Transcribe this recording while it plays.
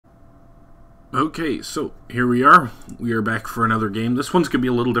Okay, so here we are. We are back for another game. This one's going to be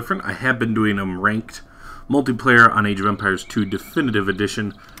a little different. I have been doing them ranked multiplayer on Age of Empires 2 Definitive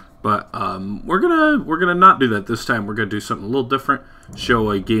Edition, but we're gonna not do that this time. We're gonna do something a little different.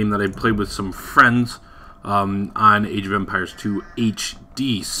 Show a game that I played with some friends on Age of Empires 2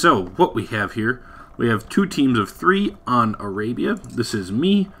 HD. So what we have here, we have two teams of 3 on Arabia. This is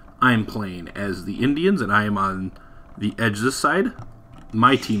me. I'm playing as the Indians, and I am on the edge this side.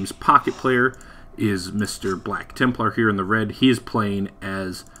 My team's pocket player is Mr. Black Templar here in the red. He is playing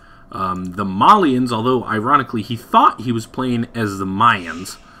as the Malians, although ironically he thought he was playing as the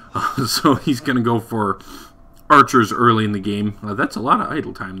Mayans. So he's going to go for archers early in the game. That's a lot of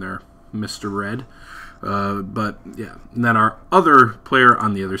idle time there, Mr. Red. But yeah, and then our other player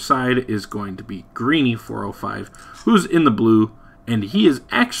on the other side is going to be Greeny 405, who's in the blue, and he is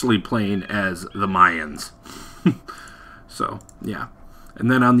actually playing as the Mayans. So yeah. And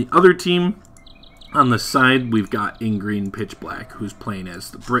then on the other team, on the side, we've got in green Pitch Black, who's playing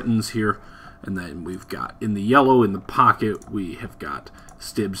as the Britons here. And then we've got in the yellow, in the pocket, we have got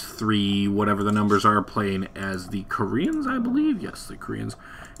Stibs 3, whatever the numbers are, playing as the Koreans, I believe. Yes, the Koreans.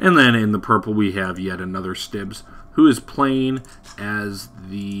 And then in the purple, we have yet another Stibs, who is playing as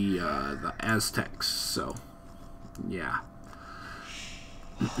the Aztecs. So, yeah.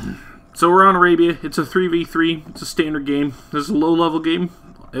 So we're on Arabia. It's a 3v3. It's a standard game. This is a low-level game,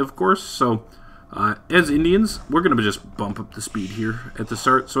 of course. So as Indians, we're going to just bump up the speed here at the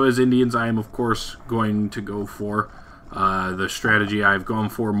start. So as Indians, I am, of course, going to go for the strategy I've gone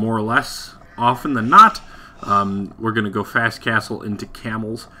for more or less often than not. We're going to go fast castle into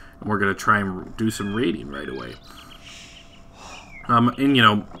camels, and we're going to try and do some raiding right away. And, you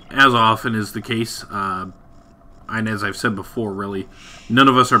know, as often is the case, and as I've said before, really, none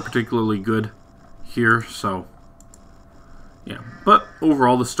of us are particularly good here, so yeah. But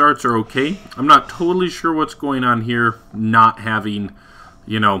overall, the starts are okay. I'm not totally sure what's going on here, not having,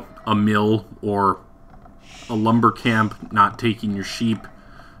 you know, a mill or a lumber camp, not taking your sheep.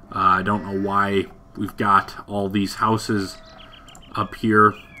 I don't know why we've got all these houses up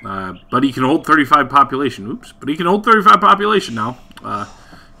here. But he can hold 35 population. Oops. But he can hold 35 population now.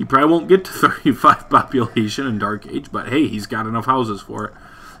 He probably won't get to 35 population in Dark Age, but hey, he's got enough houses for it.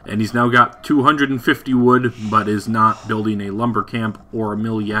 And he's now got 250 wood, but is not building a lumber camp or a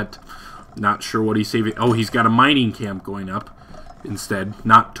mill yet. Not sure what he's saving. Oh, he's got a mining camp going up instead.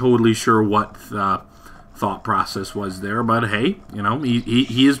 Not totally sure what the thought process was there, but hey, you know,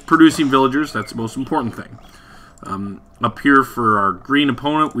 he is producing villagers. That's the most important thing. Up here for our green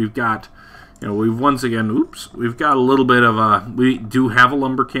opponent, we've got... You know, we've once again, oops, we've got a little bit of a, we do have a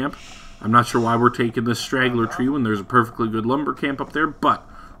lumber camp. I'm not sure why we're taking this straggler tree when there's a perfectly good lumber camp up there, but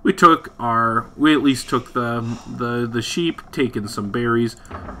we at least took the sheep, taking some berries,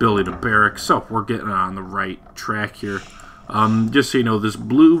 building a barrack, so we're getting on the right track here. Just so you know, this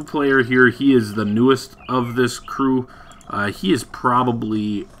blue player here, he is the newest of this crew. He is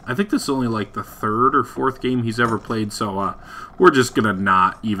probably, I think this is only like the 3rd or 4th game he's ever played, so we're just going to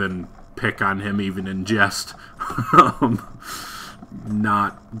not even pick on him even in jest.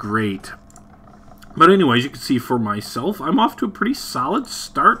 Not great. But anyways, you can see for myself, I'm off to a pretty solid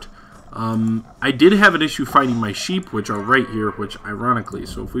start. I did have an issue finding my sheep, which are right here, which ironically,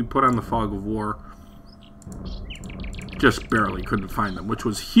 so if we put on the Fog of War, just barely couldn't find them, which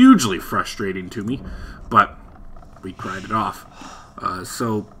was hugely frustrating to me, but we cried it off.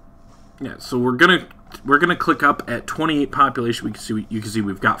 So yeah, so we're gonna click up at 28 population. You can see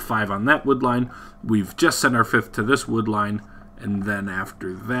we've got 5 on that wood line. We've just sent our 5th to this wood line, and then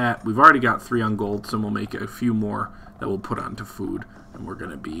after that, we've already got 3 on gold. So we'll make a few more that we'll put onto food, and we're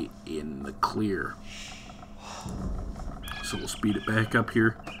gonna be in the clear. So we'll speed it back up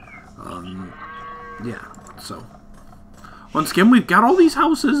here. Yeah. So once again, we've got all these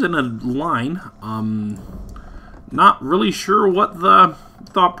houses in a line. Not really sure what the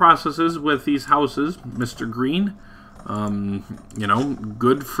thought process is with these houses, Mr. Green. You know,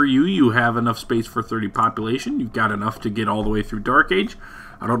 good for you. You have enough space for 30 population. You've got enough to get all the way through Dark Age.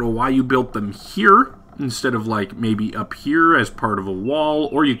 I don't know why you built them here instead of like maybe up here as part of a wall,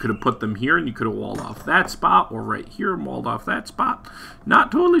 or you could have put them here and you could have walled off that spot, or right here and walled off that spot.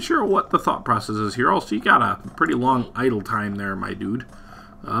 Not totally sure what the thought process is here. Also, you got a pretty long idle time there, my dude.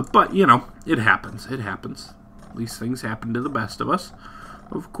 But, you know, it happens. It happens. These things happen to the best of us,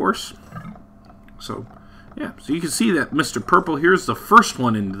 of course. So, yeah. So you can see that Mr. Purple here is the first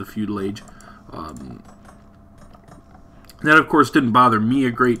one into the feudal age. That, of course, didn't bother me a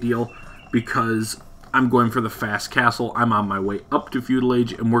great deal because I'm going for the fast castle. I'm on my way up to feudal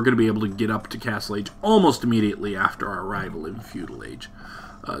age, and we're going to be able to get up to castle age almost immediately after our arrival in feudal age.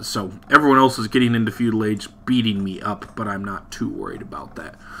 So everyone else is getting into feudal age, beating me up, but I'm not too worried about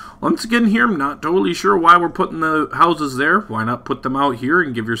that. Once again here, I'm not totally sure why we're putting the houses there. Why not put them out here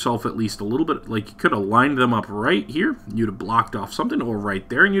and give yourself at least a little bit, like you could have lined them up right here. You'd have blocked off something, or right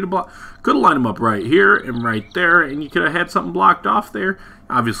there, and could have lined them up right here and right there, and you could have had something blocked off there.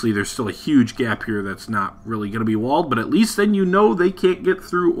 Obviously, there's still a huge gap here that's not really going to be walled, but at least then you know they can't get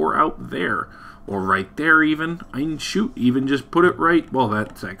through or out there. Or right there even. I mean, shoot, even just put it right. Well,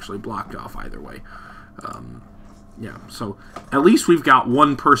 that's actually blocked off either way. Yeah, so at least we've got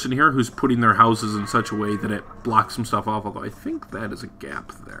one person here who's putting their houses in such a way that it blocks some stuff off, although I think that is a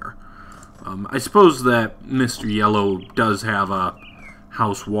gap there. I suppose that Mr. Yellow does have a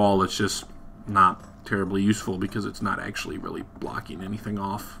house wall. It's just not terribly useful because it's not actually really blocking anything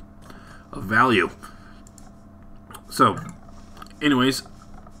off of value. So, anyways,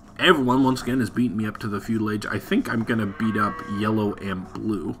 everyone, once again, is beating me up to the feudal age. I think I'm going to beat up yellow and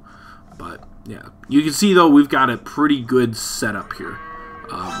blue. But, yeah. You can see, though, we've got a pretty good setup here.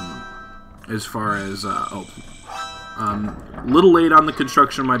 As far as, little late on the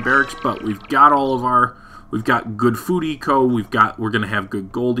construction of my barracks, but we've got all of our, we've got good food eco, we're going to have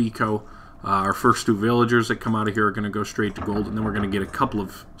good gold eco. Our first 2 villagers that come out of here are going to go straight to gold, and then we're going to get a couple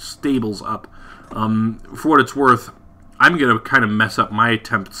of stables up. For what it's worth, I'm going to kind of mess up my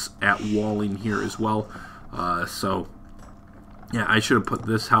attempts at walling here as well. So, yeah, I should have put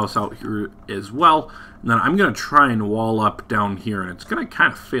this house out here as well. And then I'm going to try and wall up down here, and it's going to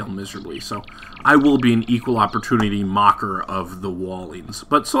kind of fail miserably. So I will be an equal opportunity mocker of the wallings.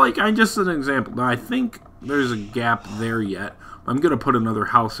 But, so, like, just an example. Now, I think there's a gap there yet. I'm going to put another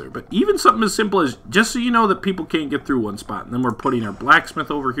house there. But even something as simple as, just so you know that people can't get through one spot. And then we're putting our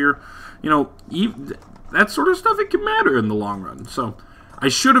blacksmith over here. You know, that sort of stuff, it can matter in the long run. So I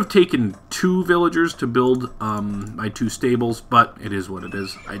should have taken 2 villagers to build my 2 stables, but it is what it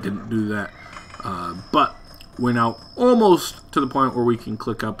is. I didn't do that. But we're now almost to the point where we can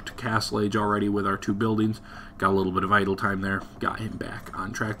click up to Castle Age already with our 2 buildings. Got a little bit of idle time there. Got him back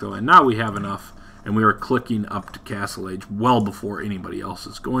on track, though. And now we have enough, and we are clicking up to Castle Age well before anybody else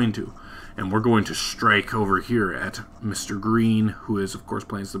is going to. And we're going to strike over here at Mr. Green, who is, of course,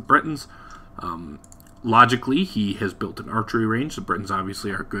 playing as the Britons. Logically, he has built an archery range. The Britons obviously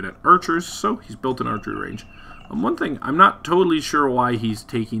are good at archers, so he's built an archery range. One thing, I'm not totally sure why he's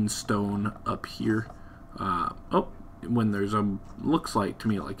taking stone up here. When there's a, looks like to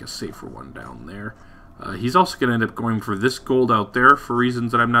me like a safer one down there. He's also going to end up going for this gold out there for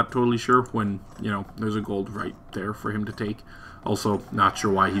reasons that I'm not totally sure when, you know, there's a gold right there for him to take. Also, not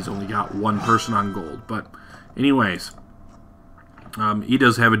sure why he's only got 1 person on gold. But, anyways, he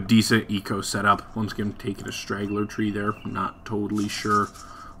does have a decent eco setup. Once again, taking a straggler tree there. Not totally sure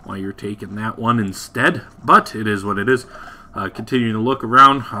why you're taking that one instead, but it is what it is. Continuing to look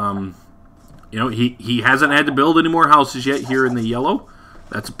around, you know, he hasn't had to build any more houses yet here in the yellow.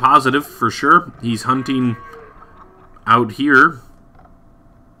 That's a positive for sure. He's hunting out here,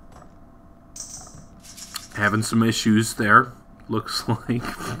 having some issues there. Looks like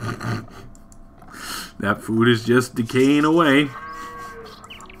that food is just decaying away.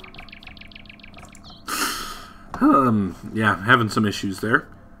 Yeah, having some issues there.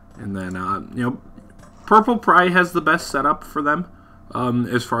 And then, you know, Purple probably has the best setup for them.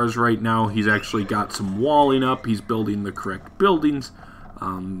 As far as right now, he's actually got some walling up. He's building the correct buildings.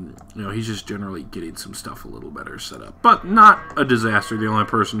 You know, he's just generally getting some stuff a little better set up. But not a disaster. The only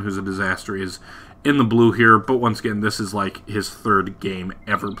person who's a disaster is in the blue here. But once again, this is like his 3rd game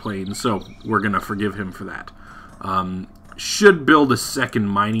ever playing. So we're going to forgive him for that. Should build a 2nd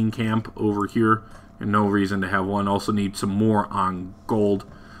mining camp over here. And no reason to have one. Also need some more on gold.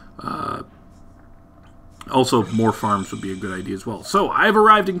 Also, more farms would be a good idea as well. So, I've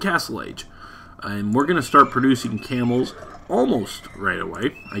arrived in Castle Age. And we're going to start producing camels almost right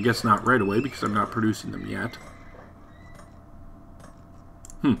away. I guess not right away because I'm not producing them yet.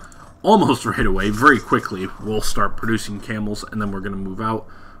 Almost right away. Very quickly, we'll start producing camels and then we're going to move out.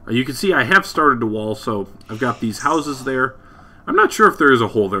 You can see I have started to wall, so I've got these houses there. I'm not sure if there is a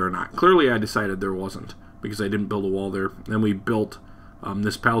hole there or not. Clearly, I decided there wasn't because I didn't build a wall there. Then we built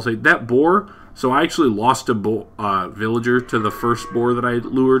this palisade. That boar, so I actually lost a villager to the first boar that I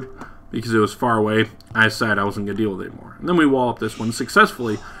lured because it was far away. I decided I wasn't going to deal with it anymore. And then we wall up this one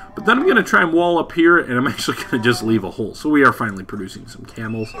successfully. But then I'm going to try and wall up here, and I'm actually going to just leave a hole. So we are finally producing some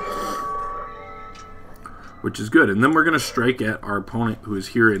camels, which is good. And then we're going to strike at our opponent who is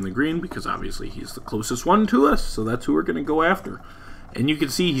here in the green because obviously he's the closest one to us. So that's who we're going to go after. And you can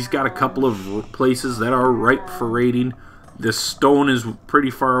see he's got a couple of places that are ripe for raiding. This stone is pretty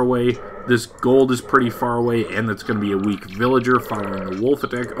far away. This gold is pretty far away. And that's going to be a weak villager following the wolf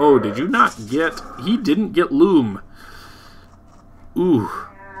attack. Oh, did you not get... He didn't get loom. Ooh.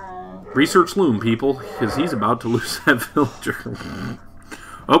 Research loom, people. Because he's about to lose that villager.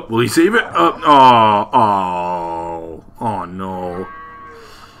 Oh, will he save it? Oh, no.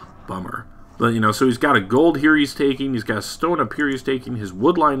 Bummer. But, you know, so he's got a gold here he's taking. He's got a stone up here he's taking. His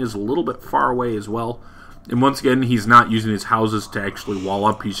wood line is a little bit far away as well. And once again, he's not using his houses to actually wall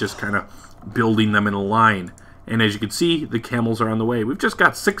up. He's just kind of building them in a line. And as you can see, the camels are on the way. We've just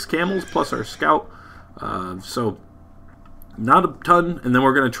got 6 camels plus our scout. So, not a ton. And then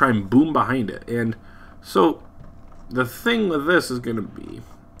we're going to try and boom behind it. And so, the thing with this is going to be...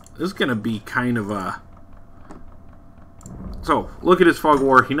 This is going to be kind of a... So, look at his fog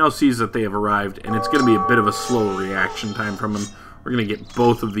war. He now sees that they have arrived, and it's going to be a bit of a slow reaction time from him. We're going to get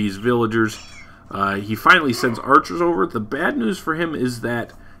both of these villagers. He finally sends archers over. The bad news for him is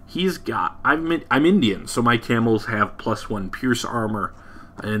that he's got... I'm Indian, so my camels have +1 pierce armor.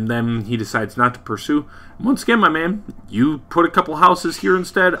 And then he decides not to pursue. Once again, my man, you put a couple houses here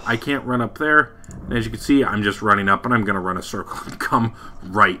instead. I can't run up there. And as you can see, I'm just running up, and I'm going to run a circle and come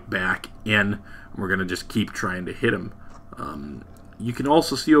right back in. We're going to just keep trying to hit him. You can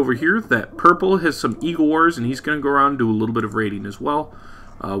also see over here that Purple has some Eagle Wars, and he's going to go around and do a little bit of raiding as well.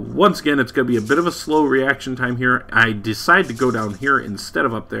 Once again, it's going to be a bit of a slow reaction time here. I decide to go down here instead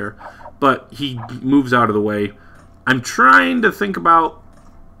of up there, but he moves out of the way. I'm trying to think about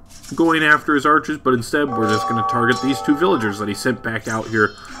going after his archers, but instead we're just going to target these 2 villagers that he sent back out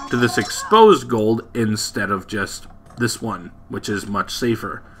here to this exposed gold instead of just this one, which is much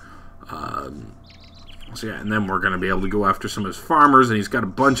safer. So yeah, and then we're going to be able to go after some of his farmers, and he's got a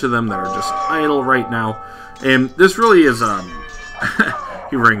bunch of them that are just idle right now. And this really is,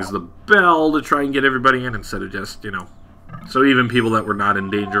 he rings the bell to try and get everybody in instead of just, you know. So even people that were not in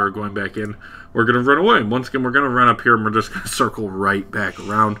danger are going back in. We're going to run away. Once again, we're going to run up here, and we're just going to circle right back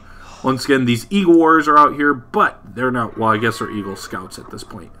around. Once again, these Eagle Warriors are out here, but they're not, well, I guess they're Eagle Scouts at this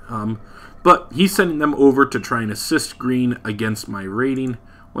point. But he's sending them over to try and assist Green against my raiding.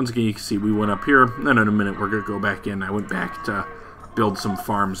 Once again, you can see we went up here, and then in a minute we're going to go back in. I went back to build some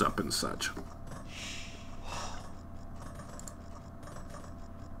farms up and such.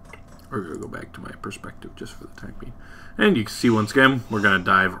 We're going to go back to my perspective just for the time being. And you can see once again, we're going to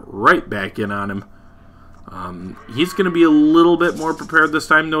dive right back in on him. He's going to be a little bit more prepared this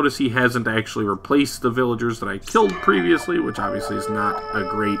time. Notice he hasn't actually replaced the villagers that I killed previously, which obviously is not a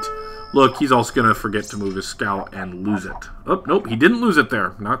great look. He's also going to forget to move his scout and lose it. Oh, nope, he didn't lose it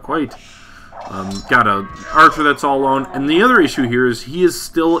there. Not quite. Got an archer that's all alone. And the other issue here is he is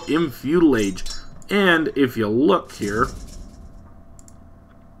still in feudal age. And if you look here,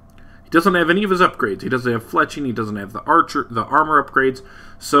 he doesn't have any of his upgrades. He doesn't have fletching. He doesn't have the armor upgrades.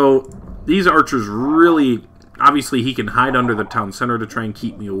 So these archers really, obviously he can hide under the town center to try and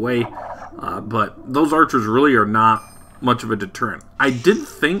keep me away. But those archers really are not much of a deterrent. I did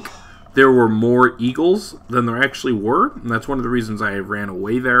think there were more eagles than there actually were, and that's one of the reasons I ran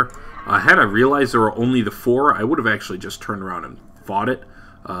away there. Had I realized there were only the 4, I would have actually just turned around and fought it.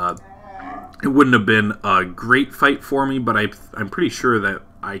 It wouldn't have been a great fight for me, but I'm pretty sure that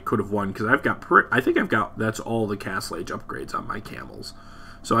I could have won, because I think I've got, that's all the Castle Age upgrades on my camels.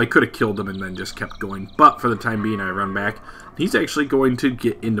 So I could have killed him and then just kept going, but for the time being I run back. He's actually going to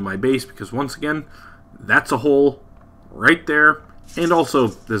get into my base, because once again, that's a hole right there. And also,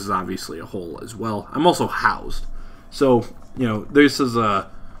 this is obviously a hole as well. I'm also housed. So, you know, this is a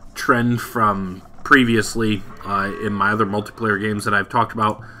trend from previously in my other multiplayer games that I've talked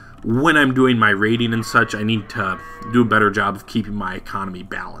about. When I'm doing my raiding and such, I need to do a better job of keeping my economy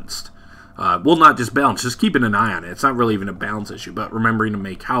balanced. Well, not just balanced, just keeping an eye on it. It's not really even a balance issue, but remembering to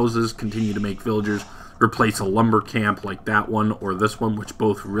make houses, continue to make villagers, replace a lumber camp like that one or this one, which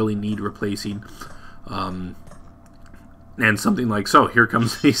both really need replacing. And something like so. Here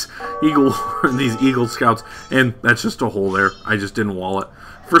comes these Eagle Scouts, and that's just a hole there. I just didn't wall it.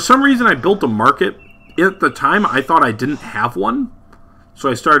 For some reason, I built a market. At the time, I thought I didn't have one, so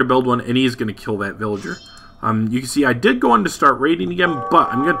I started to build one, and he's going to kill that villager. You can see I did go on to start raiding again, but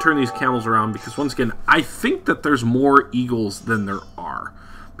I'm going to turn these camels around because, once again, I think that there's more eagles than there are.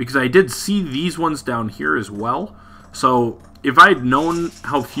 Because I did see these ones down here as well. So if I had known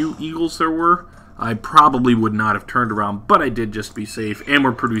how few eagles there were, I probably would not have turned around, but I did just be safe, and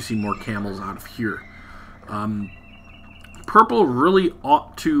we're producing more camels out of here. Purple really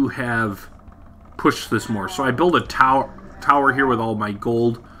ought to have pushed this more. So I built a tower here with all my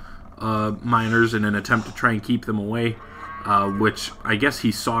gold miners in an attempt to try and keep them away. which I guess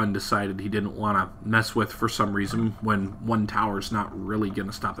he saw and decided he didn't want to mess with for some reason when one tower's not really going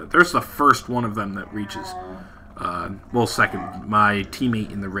to stop that. There's the first one of them that reaches. Well, second. My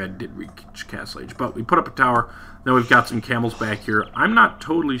teammate in the red did reach Castle Age. But we put up a tower. Now we've got some camels back here. I'm not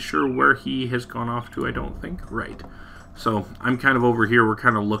totally sure where he has gone off to, I don't think. Right. So I'm kind of over here. We're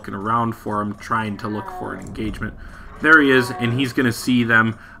kind of looking around for him, trying to look for an engagement. There he is, and he's going to see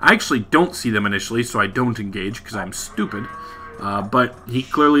them. I actually don't see them initially, so I don't engage because I'm stupid. But he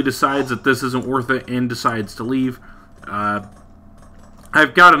clearly decides that this isn't worth it and decides to leave.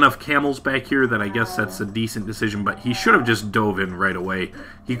 I've got enough camels back here that I guess that's a decent decision, but he should have just dove in right away.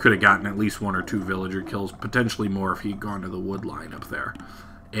 He could have gotten at least 1 or 2 villager kills, potentially more if he'd gone to the wood line up there.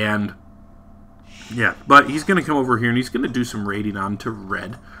 And yeah, but he's going to come over here and he's going to do some raiding on to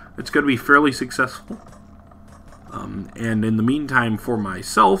red. It's going to be fairly successful. And in the meantime, for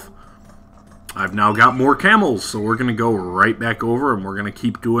myself, I've now got more camels, so we're going to go right back over and we're going to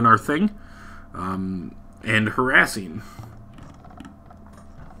keep doing our thing and harassing.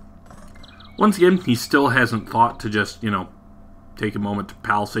 Once again, he still hasn't thought to just, take a moment to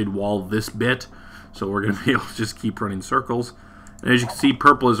palisade wall this bit, so we're going to be able to just keep running circles. And as you can see,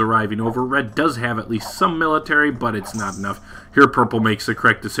 purple is arriving over. Red does have at least some military, but it's not enough. Here, purple makes the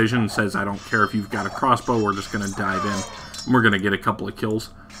correct decision and says, I don't care if you've got a crossbow, we're just going to dive in. And we're going to get a couple of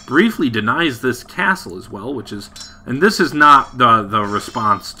kills. Briefly denies this castle as well, which is... And this is not the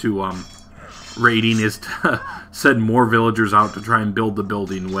response to raiding, is to send more villagers out to try and build the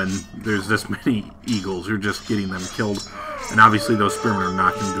building when there's this many eagles. You're just getting them killed. And obviously those spearmen are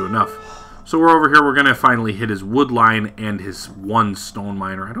not going to do enough. So we're over here, we're going to finally hit his wood line and his 1 stone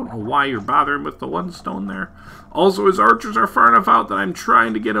miner. I don't know why you're bothering with the 1 stone there. Also, his archers are far enough out that I'm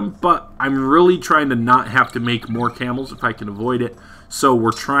trying to get him, but I'm really trying to not have to make more camels if I can avoid it. So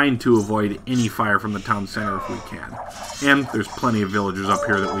we're trying to avoid any fire from the town center if we can. And there's plenty of villagers up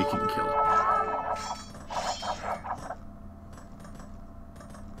here that we can kill.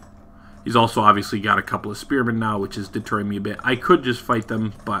 He's also obviously got a couple of spearmen now, which is deterring me a bit. I could just fight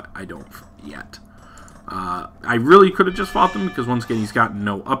them, but I don't yet. I really could have just fought them, because once again, he's got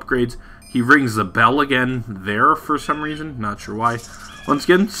no upgrades. He rings the bell again there for some reason. Not sure why. Once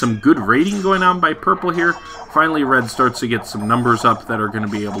again, some good raiding going on by purple here. Finally, red starts to get some numbers up that are going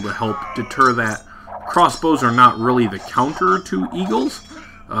to be able to help deter that. Crossbows are not really the counter to eagles,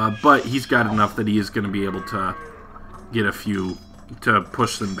 but he's got enough that he is going to be able to get a few to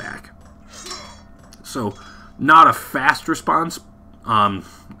push them back. So, not a fast response,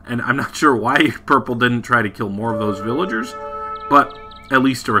 and I'm not sure why purple didn't try to kill more of those villagers, but at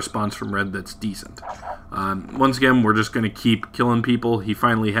least a response from red that's decent. Once again, we're just going to keep killing people. He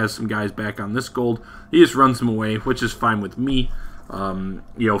finally has some guys back on this gold. He just runs them away, which is fine with me.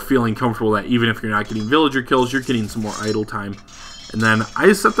 Feeling comfortable that even if you're not getting villager kills, you're getting some more idle time. And then I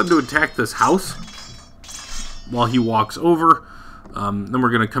just set them to attack this house while he walks over. Then we're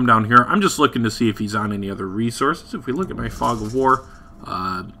going to come down here. I'm just looking to see if he's on any other resources. If we look at my Fog of War,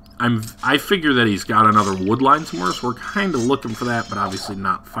 I figure that he's got another wood line somewhere, so we're kind of looking for that, but obviously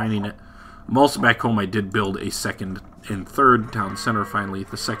not finding it. I'm also back home. I did build a 2nd and 3rd town center finally.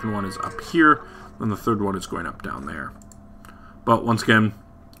 The 2nd one is up here, then the 3rd one is going up down there. But once again,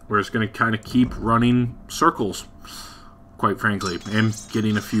 we're just going to kind of keep running circles, quite frankly, and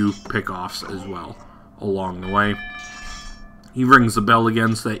getting a few pick-offs as well along the way. He rings the bell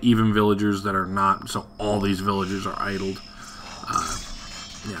again so that even villagers that are not, so all these villagers are idled.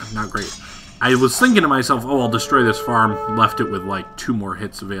 Yeah, not great. I was thinking to myself, oh, I'll destroy this farm, left it with like 2 more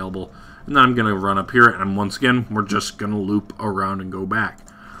hits available, and then I'm going to run up here, and once again, we're just going to loop around and go back.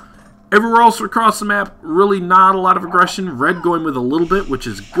 Everywhere else across the map, really not a lot of aggression. Red going with a little bit, which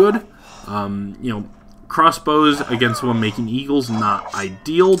is good. Crossbows against someone making eagles, not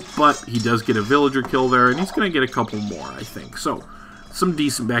ideal, but he does get a villager kill there, and he's going to get a couple more, I think. So, some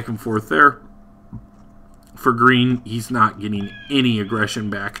decent back and forth there. For green, he's not getting any aggression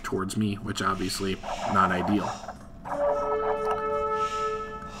back towards me, which obviously not ideal.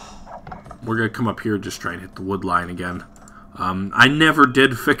 We're going to come up here, just try and hit the wood line again. I never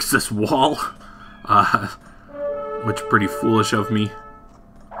did fix this wall, which is pretty foolish of me.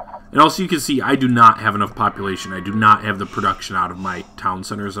 And also you can see I do not have enough population. I do not have the production out of my town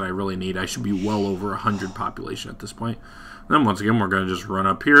centers that I really need. I should be well over 100 population at this point. And then once again, we're going to just run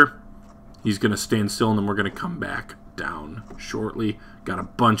up here. He's going to stand still, and then we're going to come back down shortly. Got a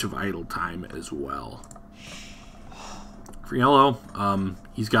bunch of idle time as well. For yellow,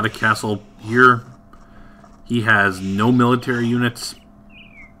 he's got a castle here. He has no military units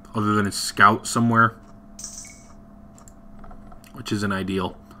other than a scout somewhere, which isn't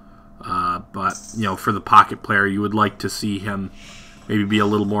ideal. But, you know, for the pocket player, you would like to see him maybe be a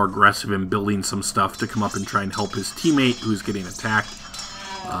little more aggressive in building some stuff to come up and try and help his teammate who's getting attacked.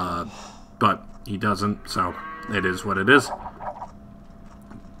 But he doesn't, so it is what it is.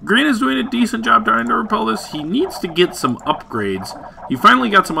 Green is doing a decent job trying to repel this. He needs to get some upgrades. He finally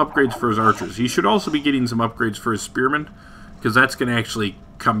got some upgrades for his archers. He should also be getting some upgrades for his spearmen, because that's going to actually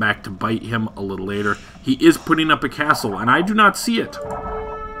come back to bite him a little later. He is putting up a castle, and I do not see it.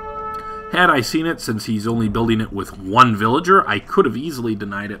 Had I seen it, since he's only building it with one villager, I could have easily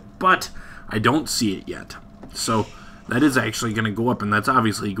denied it, but I don't see it yet. So that is actually going to go up, and that's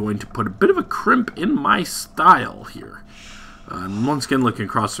obviously going to put a bit of a crimp in my style here. And once again, looking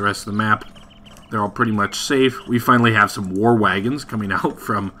across the rest of the map, they're all pretty much safe. We finally have some war wagons coming out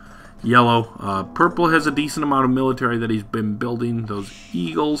from yellow. Purple has a decent amount of military that he's been building. Those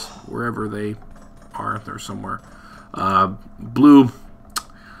eagles, wherever they are, they're somewhere. Blue,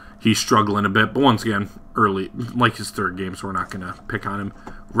 he's struggling a bit, but once again, early, like his third game, so we're not going to pick on him.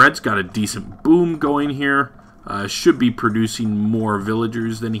 Red's got a decent boom going here. Should be producing more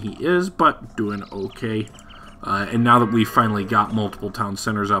villagers than he is, but doing okay. And now that we finally got multiple town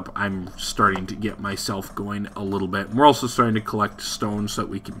centers up, I'm starting to get myself going a little bit. And we're also starting to collect stones so that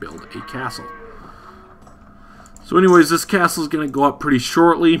we can build a castle. So anyways, this castle is going to go up pretty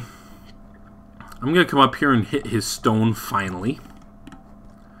shortly. I'm going to come up here and hit his stone finally.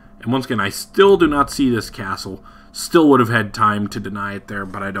 And once again, I still do not see this castle. Still would have had time to deny it there,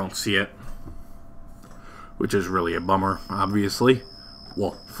 but I don't see it. Which is really a bummer, obviously.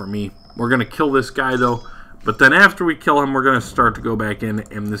 Well, for me. We're going to kill this guy, though. But then after we kill him, we're going to start to go back in,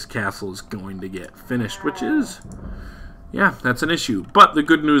 and this castle is going to get finished, which is, yeah, that's an issue. But the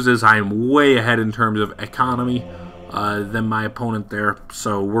good news is I am way ahead in terms of economy than my opponent there,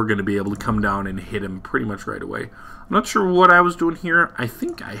 so we're going to be able to come down and hit him pretty much right away. I'm not sure what I was doing here. I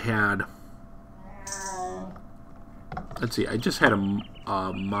think I had, let's see, I just had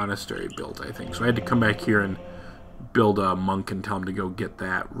a monastery built, I think. So I had to come back here and build a monk and tell him to go get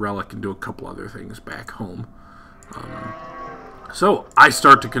that relic and do a couple other things back home. So I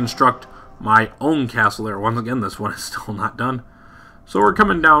start to construct my own castle there. Once again, this one is still not done. So we're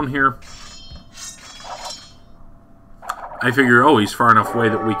coming down here. I figure, oh, he's far enough away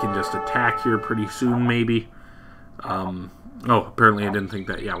that we can just attack here pretty soon, maybe. Oh, apparently I didn't think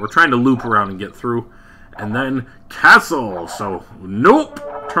that. Yeah, we're trying to loop around and get through. And then castle. So, nope.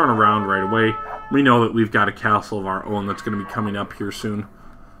 Turn around right away. We know that we've got a castle of our own that's going to be coming up here soon.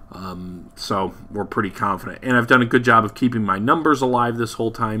 So we're pretty confident. And I've done a good job of keeping my numbers alive this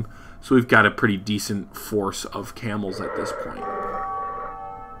whole time. So we've got a pretty decent force of camels at this point.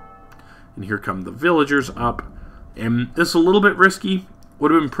 And here come the villagers up. And this is a little bit risky.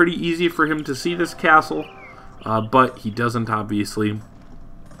 Would have been pretty easy for him to see this castle. But he doesn't, obviously.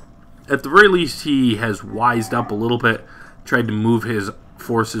 At the very least, he has wised up a little bit. Tried to move his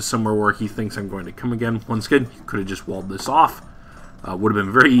forces somewhere where he thinks I'm going to come again. Once again, you could have just walled this off. Would have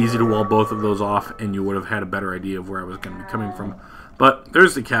been very easy to wall both of those off, and you would have had a better idea of where I was going to be coming from. But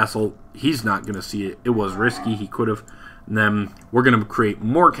there's the castle. He's not going to see it. It was risky. He could have. And then we're going to create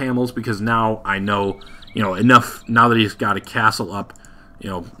more camels because now I know, you know, enough. Now that he's got a castle up, you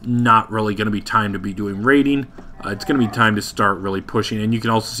know, not really going to be time to be doing raiding. It's going to be time to start really pushing. And you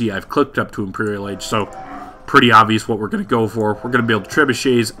can also see I've clicked up to Imperial Age, so pretty obvious what we're going to go for. We're going to build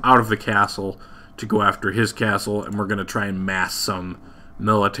trebuchets out of the castle to go after his castle, and we're going to try and mass some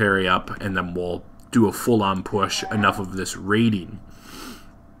military up, and then we'll do a full-on push, enough of this raiding.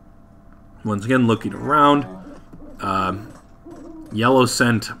 Once again, looking around, Yellow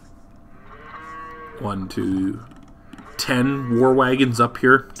sent 1, 2, 10 war wagons up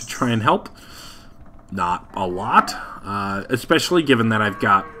here to try and help. Not a lot, especially given that I've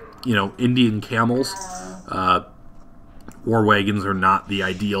got, you know, Indian Camels. War wagons are not the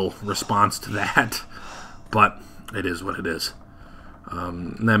ideal response to that, but it is what it is.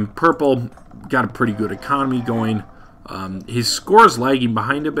 And then Purple got a pretty good economy going. His score is lagging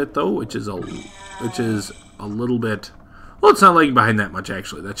behind a bit though, which is a little bit. Well, it's not lagging behind that much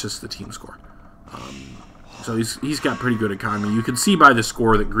actually. That's just the team score. So he's got pretty good economy. You can see by the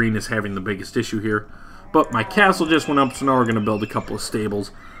score that Green is having the biggest issue here. But my castle just went up, so now we're going to build a couple of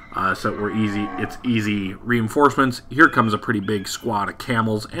stables. So we're easy. It's easy reinforcements. Here comes a pretty big squad of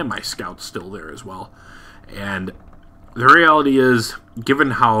camels, and my scout's still there as well. And the reality is,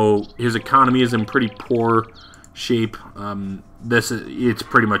 given how his economy is in pretty poor shape, it's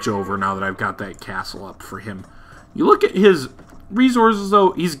pretty much over now that I've got that castle up for him. You look at his resources,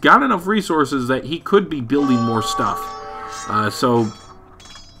 though. He's got enough resources that he could be building more stuff. So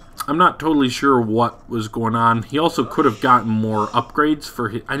I'm not totally sure what was going on. He also could have gotten more upgrades for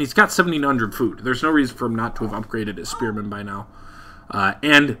his... And he's got 1,700 food. There's no reason for him not to have upgraded his spearmen by now.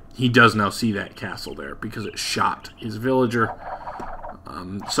 And he does now see that castle there because it shot his villager.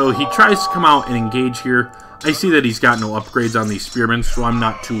 So he tries to come out and engage here. I see that he's got no upgrades on these spearmen, so I'm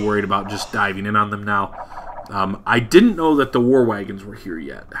not too worried about just diving in on them now. I didn't know that the war wagons were here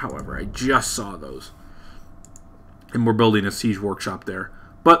yet, however. I just saw those. And we're building a siege workshop there.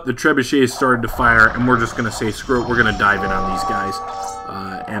 But the trebuchets started to fire, and we're just going to say, screw it, we're going to dive in on these guys.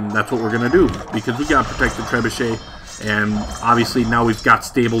 And that's what we're going to do, because we got to protect the trebuchet. And obviously now we've got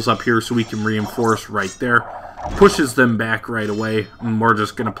stables up here, so we can reinforce right there. Pushes them back right away, and we're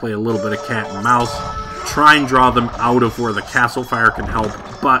just going to play a little bit of cat and mouse. Try and draw them out of where the castle fire can help,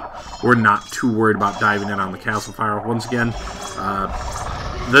 but we're not too worried about diving in on the castle fire. Once again,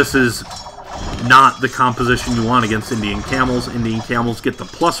 this is not the composition you want against Indian Camels. Indian Camels get the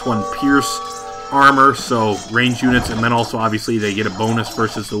 +1 Pierce armor, so range units, and then also obviously they get a bonus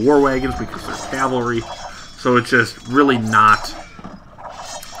versus the war wagons because they're cavalry. So it's just really not...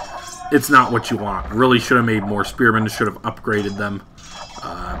 It's not what you want. Really should have made more spearmen, should have upgraded them.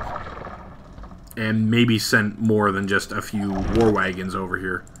 And maybe sent more than just a few war wagons over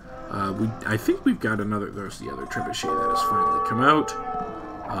here. I think we've got another... There's the other trebuchet that has finally come out.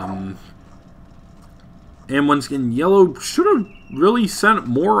 And once again, yellow should have really sent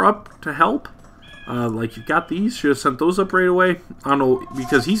more up to help. Like, you've got these. Should have sent those up right away. I don't know,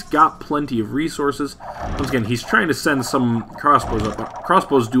 because he's got plenty of resources. Once again, he's trying to send some crossbows up. But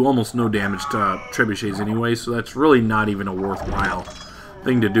crossbows do almost no damage to trebuchets anyway, so that's really not even a worthwhile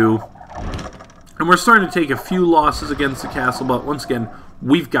thing to do. And we're starting to take a few losses against the castle, but once again,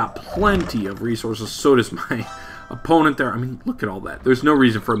 we've got plenty of resources. So does my opponent there. I mean, look at all that. There's no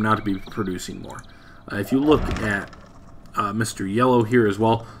reason for him not to be producing more. If you look at Mr. Yellow here as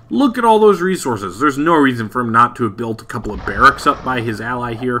well, look at all those resources. There's no reason for him not to have built a couple of barracks up by his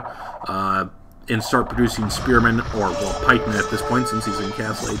ally here and start producing spearmen, or, well, pikemen at this point since he's in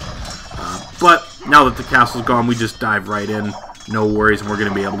Castle Age. But now that the castle's gone, we just dive right in. No worries, and we're going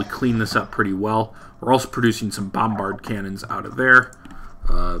to be able to clean this up pretty well. We're also producing some bombard cannons out of there.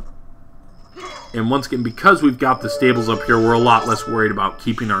 And once again, because we've got the stables up here, we're a lot less worried about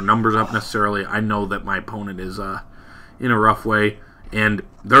keeping our numbers up necessarily. I know that my opponent is in a rough way. And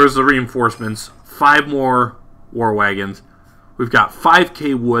there's the reinforcements. 5 more war wagons. We've got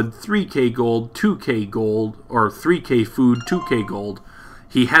 5k wood, 3k gold, 2k gold, or 3k food, 2k gold.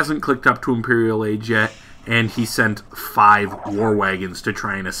 He hasn't clicked up to Imperial Age yet, and he sent 5 war wagons to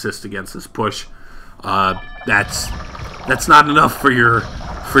try and assist against this push. That's not enough for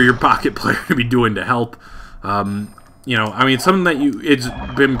your pocket player to be doing to help. You know, I mean, something that it's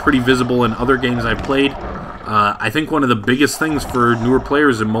been pretty visible in other games I've played. I think one of the biggest things for newer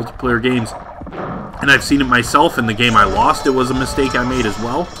players in multiplayer games, and I've seen it myself in the game I lost, it was a mistake I made as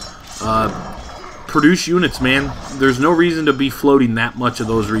well. Produce units, man. There's no reason to be floating that much of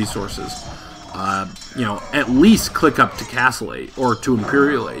those resources. You know, at least click up to Castle Age or to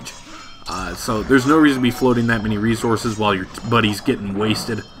Imperial Age. So there's no reason to be floating that many resources while your buddy's getting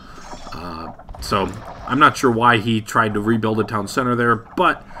wasted. So I'm not sure why he tried to rebuild a town center there,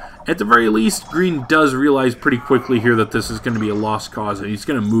 but at the very least, Green does realize pretty quickly here that this is going to be a lost cause, and he's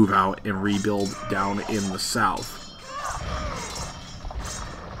going to move out and rebuild down in the south.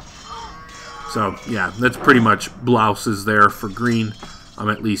 So, yeah, that's pretty much blouses there for Green,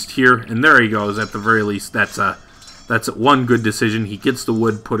 at least here. And there he goes. At the very least, that's one good decision. He gets the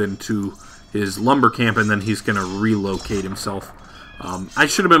wood put into his lumber camp, and then he's going to relocate himself. I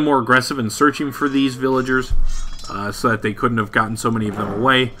should have been more aggressive in searching for these villagers so that they couldn't have gotten so many of them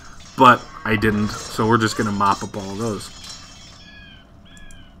away, but I didn't, so we're just going to mop up all of those.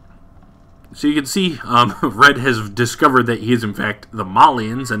 So you can see Red has discovered that he is in fact the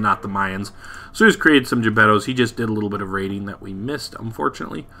Malians and not the Mayans. So he's created some Gebettos. He just did a little bit of raiding that we missed,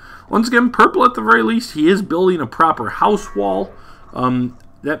 unfortunately. Once again, Purple at the very least, he is building a proper house wall.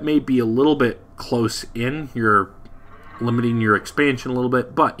 That may be a little bit close in. You're limiting your expansion a little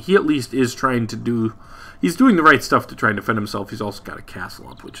bit, but he at least is trying to do... He's doing the right stuff to try and defend himself. He's also got a castle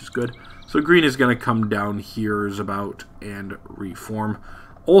up, which is good. So Green is going to come down here about and reform.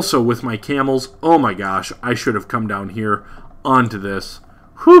 Also, with my camels, oh my gosh, I should have come down here onto this.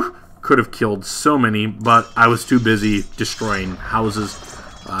 Whew! Could have killed so many, but I was too busy destroying houses.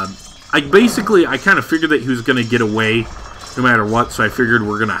 I kind of figured that he was going to get away no matter what, so I figured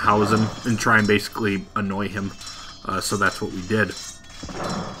we're going to house him and try and basically annoy him. So that's what we did.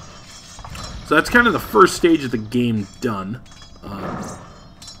 So that's kind of the first stage of the game done.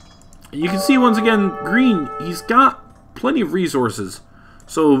 You can see, once again, Green, he's got plenty of resources.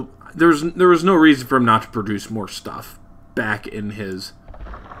 So there was no reason for him not to produce more stuff back in his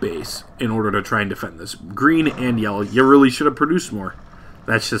base in order to try and defend this. Green and yellow, you really should have produced more.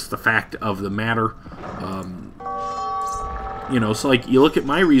 That's just the fact of the matter. You know, so like you look at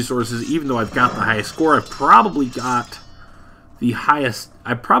my resources, even though I've got the highest score, I've probably got the highest,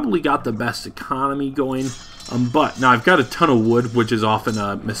 I probably got the best economy going. But now I've got a ton of wood, which is often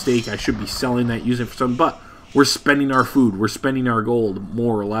a mistake. I should be selling that, using it for something, but we're spending our food, we're spending our gold,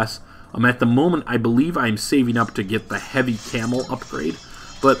 more or less. At the moment, I believe I'm saving up to get the heavy camel upgrade.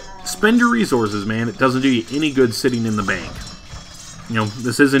 But spend your resources, man. It doesn't do you any good sitting in the bank. You know,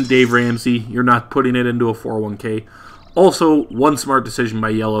 this isn't Dave Ramsey. You're not putting it into a 401k. Also, one smart decision by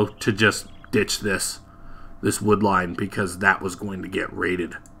Yellow to just ditch this wood line, because that was going to get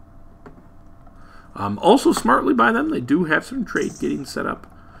raided. Also, smartly by them, they do have some trade getting set up,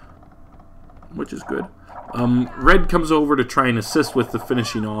 which is good. Red comes over to try and assist with the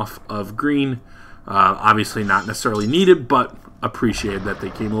finishing off of green. Obviously not necessarily needed, but appreciated that they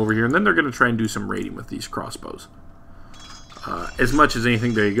came over here. And then they're going to try and do some raiding with these crossbows. As much as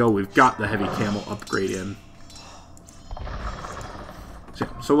anything, there you go. We've got the heavy camel upgrade in.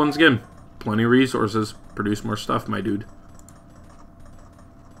 So once again, plenty of resources. Produce more stuff, my dude.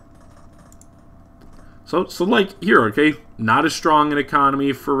 So like here, okay, not as strong an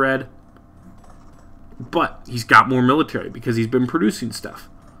economy for Red, but he's got more military because he's been producing stuff.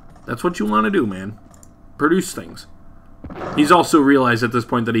 That's what you want to do, man. Produce things. He's also realized at this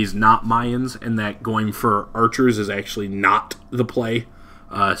point that he's not Mayans and that going for archers is actually not the play.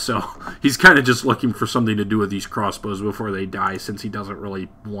 So he's kind of just looking for something to do with these crossbows before they die, since he doesn't really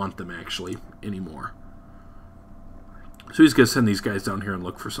want them actually anymore. So he's going to send these guys down here and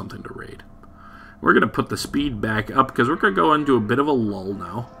look for something to raid. We're going to put the speed back up because we're going to go into a bit of a lull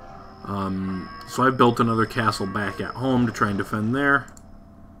now. So I built another castle back at home to try and defend there.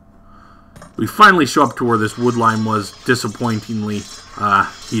 We finally show up to where this wood line was. Disappointingly,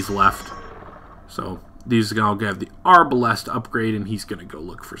 he's left. So these are going to have the Arbalest upgrade, and he's going to go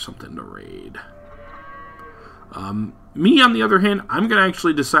look for something to raid. Me, on the other hand, I'm going to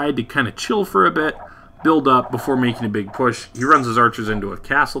actually decide to kind of chill for a bit, build up before making a big push. He runs his archers into a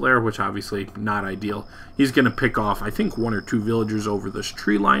castle there, which obviously not ideal. He's going to pick off, I think, 1 or 2 villagers over this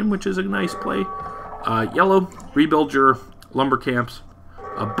tree line, which is a nice play. Yellow, rebuild your lumber camps.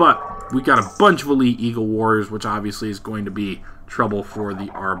 But we got a bunch of elite eagle warriors, which obviously is going to be trouble for the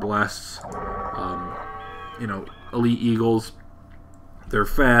Arbalests. You know, elite eagles, they're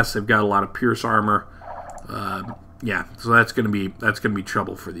fast. They've got a lot of pierce armor. Yeah, so that's gonna be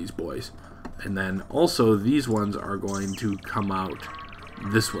trouble for these boys. And then also these ones are going to come out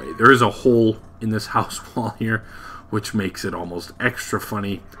this way. There is a hole in this house wall here, which makes it almost extra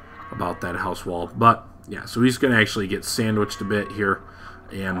funny about that house wall. But yeah, so he's gonna actually get sandwiched a bit here,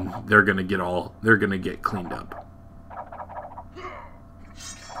 and they're gonna get cleaned up.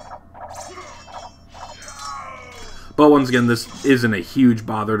 But once again, this isn't a huge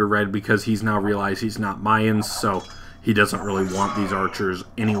bother to Red because he's now realized he's not Mayans, so he doesn't really want these archers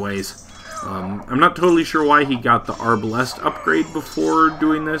anyways. I'm not totally sure why he got the Arbalest upgrade before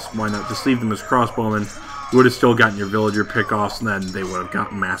doing this. Why not just leave them as crossbowmen? You would have still gotten your villager pickoffs, and then they would have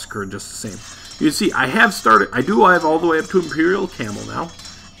gotten massacred just the same. You see, I do have all the way up to Imperial Camel now,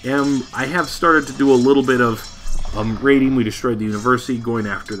 and I have started to do a little bit of raiding. We destroyed the university, going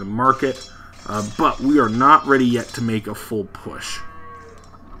after the market. But we are not ready yet to make a full push.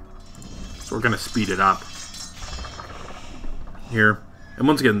 So we're going to speed it up here. And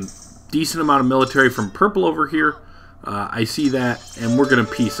once again, decent amount of military from purple over here. I see that, and we're going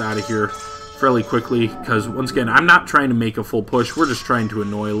to peace out of here fairly quickly because, once again, I'm not trying to make a full push. We're just trying to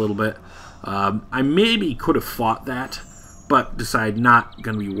annoy a little bit. I maybe could have fought that, but decide not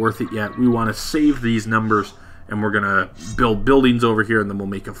going to be worth it yet. We want to save these numbers, and we're going to build buildings over here, and then we'll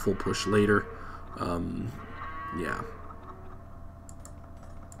make a full push later. Yeah.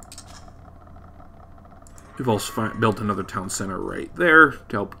 We've also built another town center right there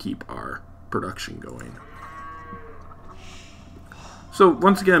to help keep our production going. So,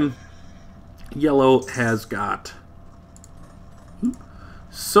 once again, Yellow has got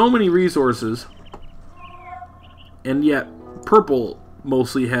so many resources, and yet Purple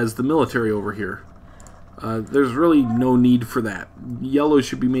mostly has the military over here. There's really no need for that. Yellow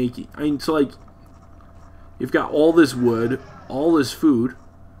should be making... I mean, so, like, you've got all this wood, all this food.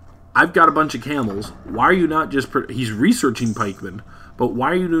 I've got a bunch of camels. Why are you not just... He's researching pikemen, but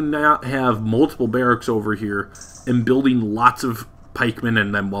why do you not have multiple barracks over here and building lots of pikemen,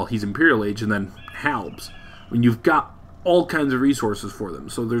 and then, well, he's Imperial Age, and then halbs, when you've got all kinds of resources for them?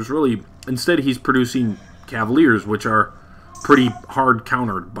 So there's really... Instead, he's producing cavaliers, which are pretty hard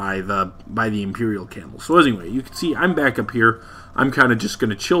countered by the Imperial Camels. So anyway, you can see I'm back up here. I'm kind of just going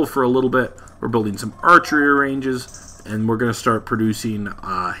to chill for a little bit. We're building some archery ranges, and we're going to start producing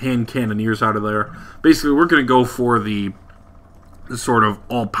hand cannoneers out of there. Basically, we're going to go for the sort of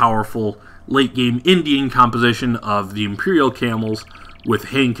all-powerful late-game Indian composition of the Imperial Camels with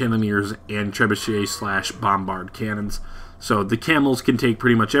hand cannoneers and trebuchet/bombard cannons. So the camels can take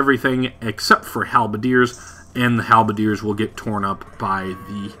pretty much everything except for halberdiers, and the halberdiers will get torn up by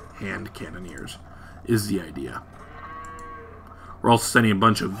the hand cannoneers, is the idea. We're also sending a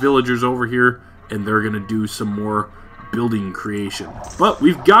bunch of villagers over here, and they're going to do some more building creation. But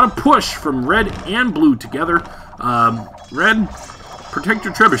we've got a push from red and blue together. Red, protect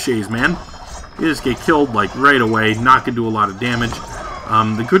your trebuchets, man. You just get killed like right away, not going to do a lot of damage.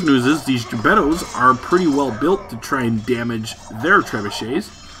 The good news is these Gebettos are pretty well built to try and damage their trebuchets,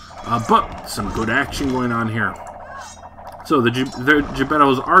 but some good action going on here. So the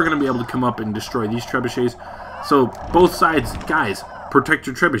Gebettos are going to be able to come up and destroy these trebuchets. So both sides, guys, protect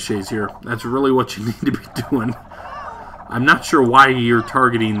your trebuchets here. That's really what you need to be doing. I'm not sure why you're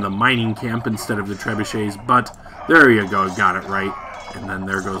targeting the mining camp instead of the trebuchets, but there you go, got it right. And then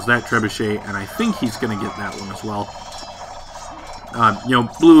there goes that trebuchet, and I think he's going to get that one as well. You know,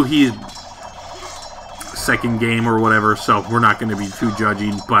 blue, he's second game or whatever, so we're not going to be too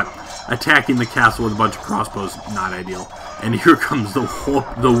judging, but attacking the castle with a bunch of crossbows, not ideal. And here comes the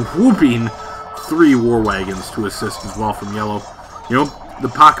whooping 3 war wagons to assist as well from yellow. You know, the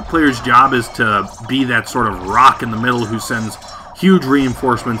pocket player's job is to be that sort of rock in the middle who sends huge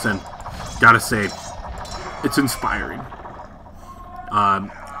reinforcements, and gotta say, it's inspiring.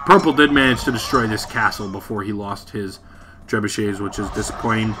 Purple did manage to destroy this castle before he lost his trebuchets, which is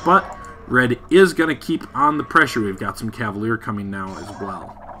disappointing, but red is going to keep on the pressure. We've got some cavalier coming now as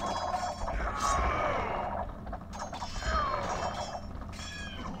well.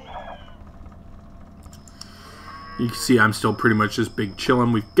 You can see I'm still pretty much just big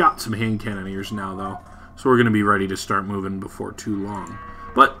chilling. We've got some hand cannoneers now, though, so we're going to be ready to start moving before too long.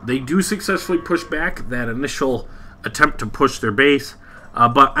 But they do successfully push back that initial attempt to push their base.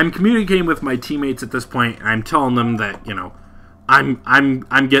 But I'm communicating with my teammates at this point, and I'm telling them that, you know,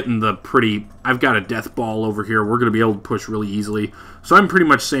 I'm getting the pretty, I've got a death ball over here. We're going to be able to push really easily. So I'm pretty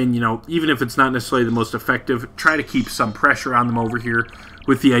much saying, you know, even if it's not necessarily the most effective, try to keep some pressure on them over here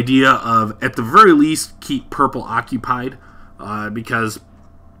with the idea of, at the very least, keep purple occupied, because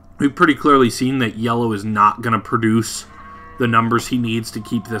we've pretty clearly seen that yellow is not going to produce the numbers he needs to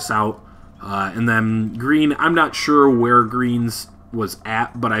keep this out. And then green, I'm not sure where green's was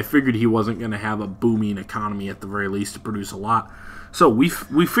at, but I figured he wasn't going to have a booming economy at the very least to produce a lot. So we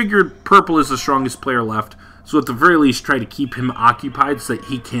figured purple is the strongest player left, so at the very least try to keep him occupied so that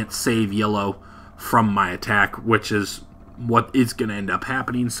he can't save yellow from my attack, which is what is going to end up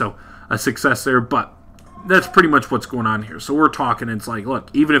happening. So a success there, but that's pretty much what's going on here. So we're talking, it's like, look,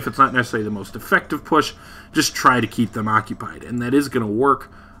 even if it's not necessarily the most effective push, just try to keep them occupied, and that is going to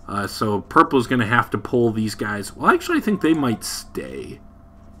work. So purple is going to have to pull these guys. Well, actually, I think they might stay.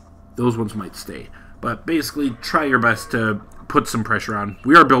 Those ones might stay. But basically, try your best to put some pressure on.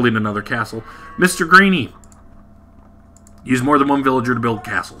 We are building another castle. Mr. Greeny, use more than one villager to build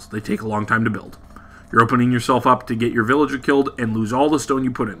castles. They take a long time to build. You're opening yourself up to get your villager killed and lose all the stone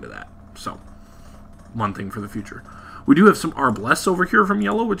you put into that. So, one thing for the future. We do have some arbalests over here from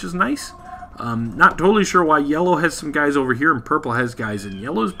yellow, which is nice. Not totally sure why yellow has some guys over here and purple has guys in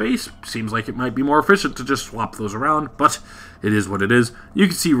yellow's base. Seems like it might be more efficient to just swap those around, but it is what it is. You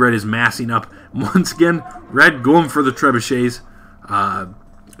can see red is massing up. Once again, red going for the trebuchets.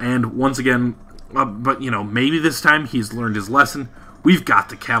 And once again, but you know, maybe this time he's learned his lesson. We've got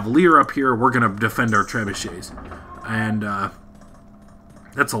the cavalier up here. We're going to defend our trebuchets. And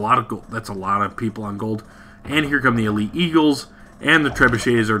that's a lot of gold. That's a lot of people on gold. And here come the elite eagles. And the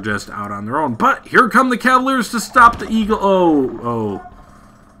trebuchets are just out on their own. But here come the cavaliers to stop the eagle. Oh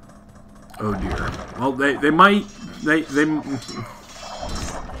dear. Well, they might.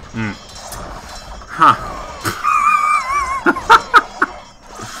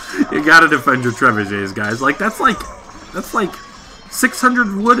 You gotta defend your trebuchets, guys. Like that's like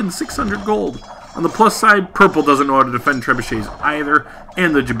 600 wood and 600 gold. On the plus side, purple doesn't know how to defend trebuchets either,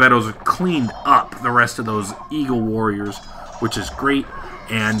 and the Gebettos have cleaned up the rest of those eagle warriors, which is great.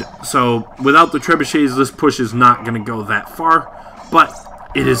 And so without the trebuchets, this push is not going to go that far, but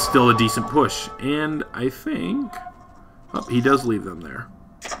it is still a decent push. And I think, oh, he does leave them there.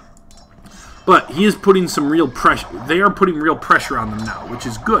 But he is putting some real pressure. They are putting real pressure on them now, which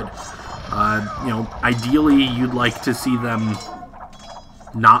is good. You know, ideally you'd like to see them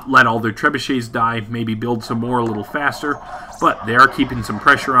not let all their trebuchets die, maybe build some more a little faster, but they are keeping some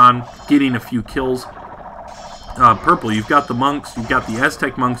pressure on, getting a few kills. Purple, you've got the monks, you've got the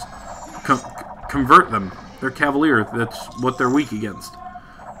Aztec monks, convert them. They're cavalier, that's what they're weak against.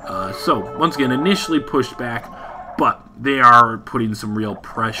 So, once again, initially pushed back, but they are putting some real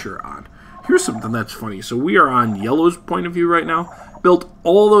pressure on. Here's something that's funny. So we are on yellow's point of view right now. Built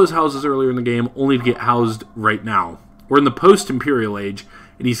all those houses earlier in the game, only to get housed right now. We're in the post-imperial age,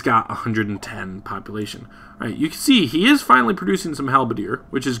 and he's got 110 population. All right, you can see he is finally producing some halberdier,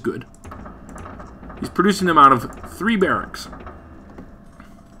 which is good. He's producing them out of 3 barracks.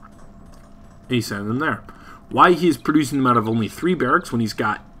 And he's sending them there. Why he is producing them out of only 3 barracks when he's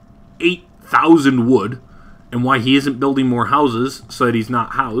got 8,000 wood, and why he isn't building more houses so that he's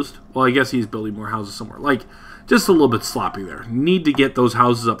not housed. Well, I guess he's building more houses somewhere. Like, just a little bit sloppy there. Need to get those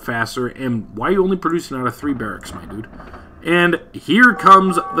houses up faster. And why are you only producing out of 3 barracks, my dude? And here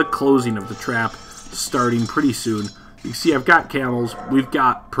comes the closing of the trap, starting pretty soon. You can see I've got camels. We've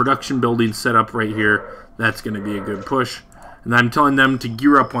got production buildings set up right here. That's going to be a good push. And I'm telling them to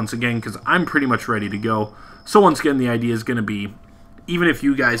gear up once again because I'm pretty much ready to go. So once again, the idea is going to be, even if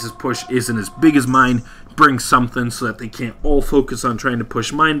you guys' push isn't as big as mine, bring something so that they can't all focus on trying to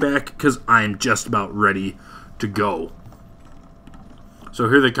push mine back, because I'm just about ready to go. So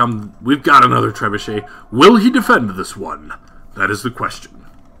here they come. We've got another trebuchet. Will he defend this one? That is the question.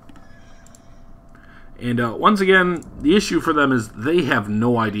 And once again, the issue for them is they have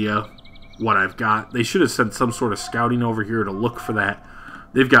no idea what I've got. They should have sent some sort of scouting over here to look for that.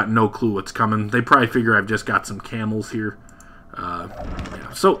 They've got no clue what's coming. They probably figure I've just got some camels here.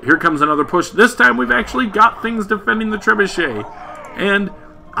 Yeah. So here comes another push. This time we've actually got things defending the trebuchet. And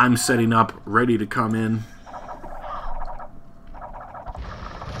I'm setting up, ready to come in.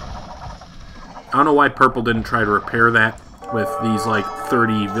 I don't know why Purple didn't try to repair that with these like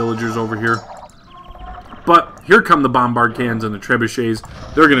 30 villagers over here. But here come the bombard cannons and the trebuchets.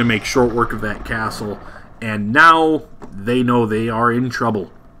 They're going to make short work of that castle. And now they know they are in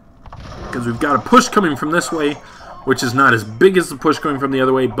trouble. Because we've got a push coming from this way, which is not as big as the push coming from the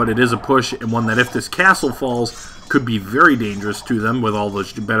other way, but it is a push, and one that if this castle falls, could be very dangerous to them with all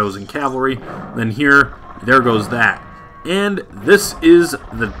those Gebettos and cavalry. Then here, there goes that. And this is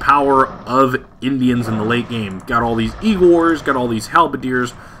the power of Indians in the late game. Got all these Eagle Warriors, got all these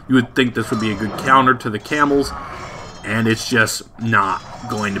Halberdiers. You would think this would be a good counter to the camels, and it's just not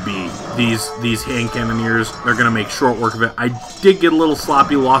going to be. These hand cannoneers, they're going to make short work of it. I did get a little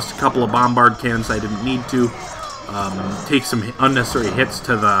sloppy, lost a couple of bombard cannons I didn't need to. Take some unnecessary hits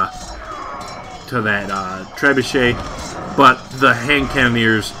to that trebuchet, but the hand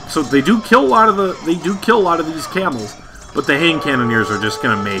cannoneers. So they do kill a lot of these camels, but the hand cannoneers are just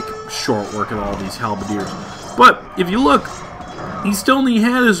going to make short work of all these halberdiers. But if you look, he still only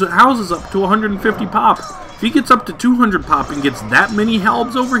had his houses up to 150 pop. If he gets up to 200 pop and gets that many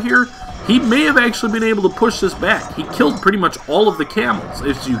halbs over here, he may have actually been able to push this back. He killed pretty much all of the camels,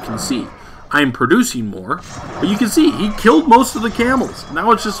 as you can see. I'm producing more, but you can see he killed most of the camels.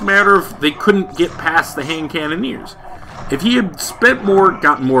 Now it's just a matter of they couldn't get past the hand cannoneers. If he had spent more,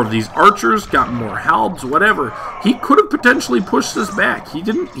 gotten more of these archers, gotten more halbs, whatever, he could have potentially pushed this back.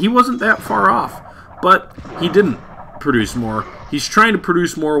 He wasn't that far off, but he didn't produce more. He's trying to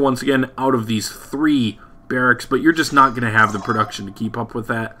produce more once again out of these 3 barracks, but you're just not going to have the production to keep up with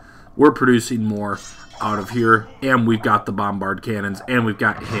that. We're producing more out of here, and we've got the bombard cannons, and we've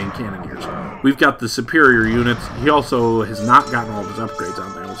got hand cannoneers. We've got the superior units. He also has not gotten all of his upgrades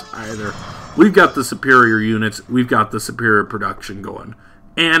on those either. We've got the superior units. We've got the superior production going.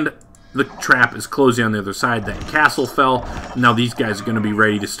 And the trap is closing on the other side. That castle fell. Now these guys are going to be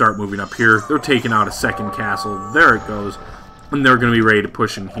ready to start moving up here. They're taking out a second castle. There it goes. And they're going to be ready to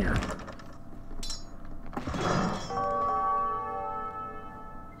push in here.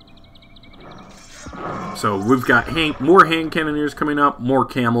 So we've got more hand cannoneers coming up, more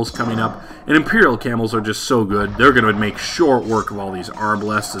camels coming up, and Imperial camels are just so good. They're going to make short work of all these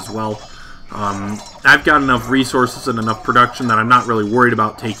arbalests as well. I've got enough resources and enough production that I'm not really worried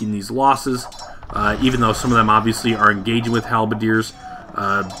about taking these losses, even though some of them obviously are engaging with halberdiers.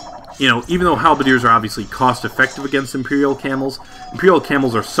 You know, even though halberdiers are obviously cost-effective against Imperial camels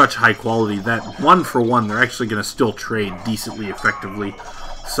are such high quality that 1-for-1 they're actually going to still trade decently effectively.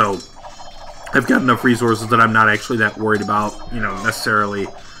 So I've got enough resources that I'm not actually that worried about, you know, necessarily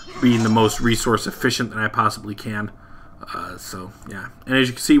being the most resource efficient that I possibly can. So, yeah. And as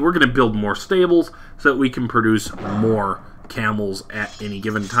you can see, we're going to build more stables so that we can produce more camels at any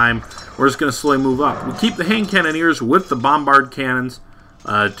given time. We're just going to slowly move up. We keep the hand cannoneers with the bombard cannons.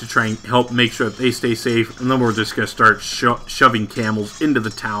 to try and help make sure that they stay safe. And then we're just going to start shoving camels into the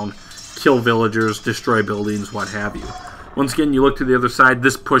town, kill villagers, destroy buildings, what have you. Once again, you look to the other side,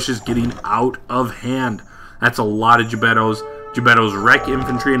 this push is getting out of hand. That's a lot of Gebettos. Gebettos wreck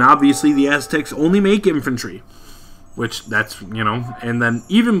infantry, and obviously the Aztecs only make infantry. Which, that's, you know, and then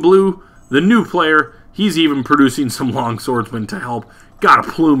even Blue, the new player, he's even producing some long swordsmen to help. Got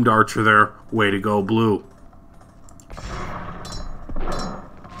a plumed archer there. Way to go, Blue.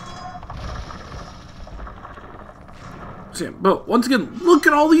 But once again, look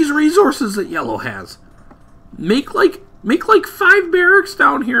at all these resources that Yellow has. Make like 5 barracks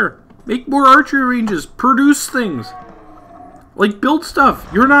down here. Make more archery ranges. Produce things. Like, build stuff.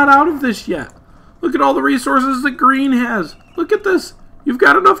 You're not out of this yet. Look at all the resources that Green has. Look at this. You've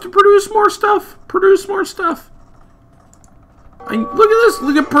got enough to produce more stuff. Produce more stuff. Look at this.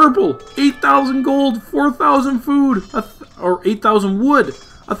 Look at Purple. 8,000 gold. 4,000 food. Or 8,000 wood.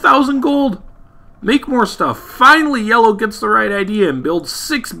 1,000 gold. Make more stuff. Finally, Yellow gets the right idea and builds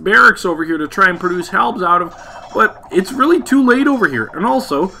 6 barracks over here to try and produce halbs out of. But it's really too late over here. And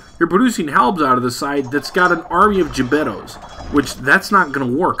also, you're producing halbs out of the side that's got an army of Gebettos. Which, that's not going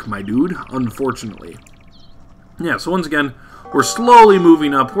to work, my dude, unfortunately. Yeah, so once again, we're slowly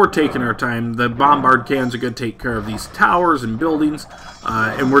moving up. We're taking our time. The bombard cannons are going to take care of these towers and buildings.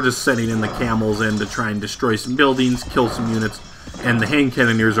 And we're just sending in the camels in to try and destroy some buildings, kill some units. And the hand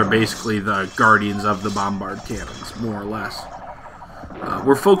cannoneers are basically the guardians of the bombard cannons, more or less.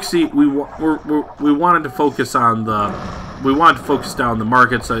 We're focusing. We wanted to focus on the. We wanted to focus down the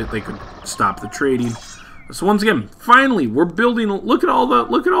market so that they could stop the trading. So once again, finally, we're building. Look at all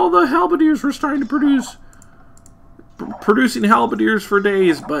the halberdiers we're starting to produce. Producing halberdiers for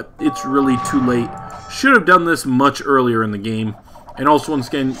days, but it's really too late. Should have done this much earlier in the game. And also, once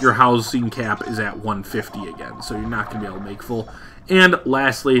again, your housing cap is at 150 again, so you're not going to be able to make full. And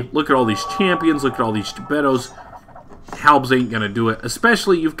lastly, look at all these champions, look at all these Gebettos. Halbs ain't going to do it.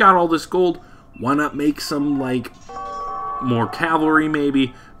 Especially, you've got all this gold. Why not make some, like, more cavalry,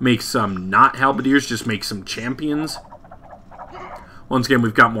 maybe? Make some not halberdiers, just make some champions. Once again,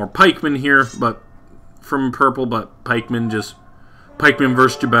 we've got more pikemen here, but from Purple, but pikemen versus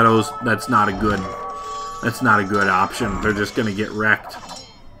Gebettos, that's not a good option. They're just going to get wrecked.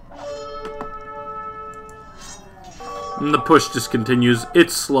 And the push just continues.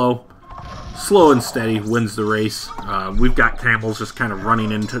 It's slow. Slow and steady wins the race. We've got camels just kind of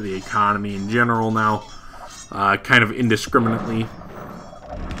running into the economy in general now. Kind of indiscriminately.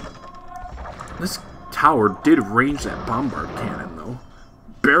 This tower did range that bombard cannon, though.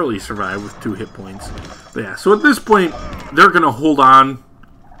 Barely survived with 2 hit points. But yeah, so at this point, they're going to hold on.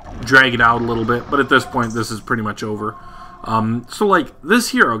 Drag it out a little bit, but at this point, this is pretty much over. So, like, this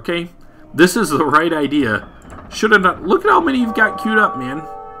here, okay? This is the right idea. Should have done. Look at how many you've got queued up, man.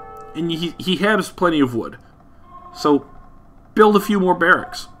 And he has plenty of wood. So, build a few more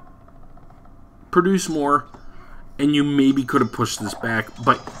barracks. Produce more. And you maybe could have pushed this back,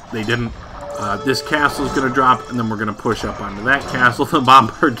 but they didn't. This castle is going to drop, and then we're going to push up onto that castle. The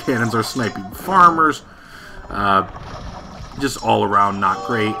bombard cannons are sniping farmers. Just all around not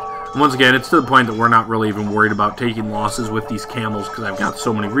great. And once again, it's to the point that we're not really even worried about taking losses with these camels because I've got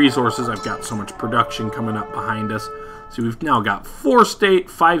so many resources. I've got so much production coming up behind us. So we've now got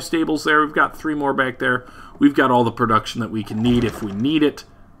 5 stables there. We've got 3 more back there. We've got all the production that we can need if we need it.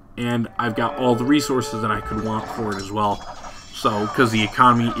 And I've got all the resources that I could want for it as well. So, because the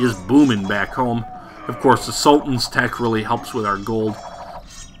economy is booming back home. Of course, the Sultan's tech really helps with our gold.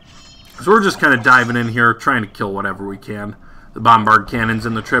 So we're just kind of diving in here, trying to kill whatever we can. The bombard cannons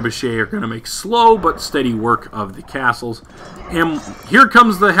and the trebuchet are going to make slow but steady work of the castles. And here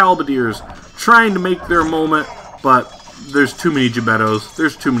comes the halberdiers, trying to make their moment, but there's too many Gebettos,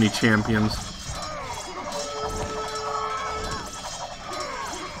 there's too many champions.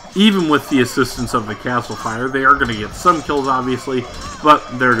 Even with the assistance of the castle fire, they are going to get some kills, obviously, but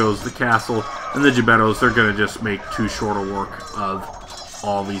there goes the castle. And the Gebettos, they're going to just make too short a work of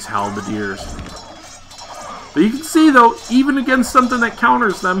all these halberdiers. But you can see, though, even against something that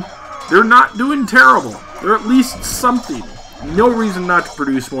counters them, they're not doing terrible. They're at least something. No reason not to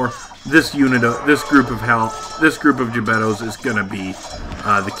produce more. This group of Gebettos is going to be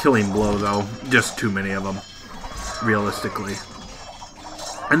the killing blow, though. Just too many of them, realistically.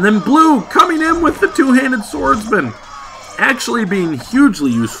 And then Blue coming in with the 2-handed swordsman. Actually being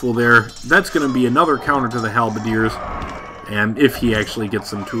hugely useful there. That's going to be another counter to the halberdiers. And if he actually gets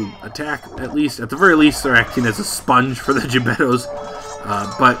them to attack, at the very least, they're acting as a sponge for the Gebettos.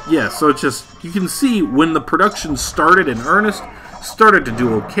 But yeah, so it's just, you can see when the production started in earnest, started to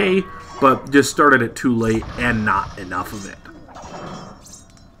do okay, but just started it too late and not enough of it.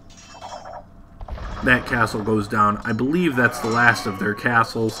 that castle goes down. I believe that's the last of their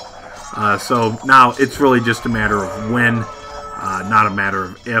castles. So now it's really just a matter of when, not a matter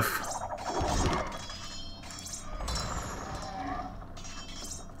of if.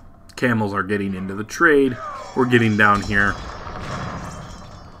 Camels are getting into the trade. We're getting down here.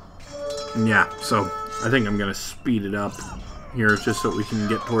 And yeah, so I think I'm going to speed it up here just so we can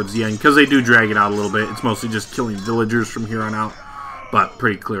get towards the end, because they do drag it out a little bit. It's mostly just killing villagers from here on out, but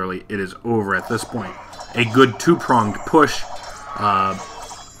pretty clearly it is over at this point. A good two-pronged push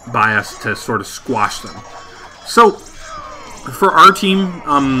by us to sort of squash them. So for our team,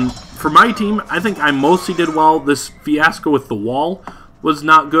 for my team, I think I mostly did well. This fiasco with the wall was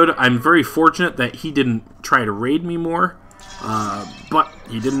not good. I'm very fortunate that he didn't try to raid me more, but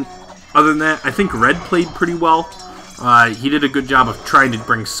he didn't. Other than that, I think Red played pretty well. He did a good job of trying to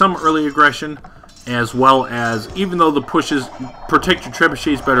bring some early aggression, as well as, even though the pushes protect your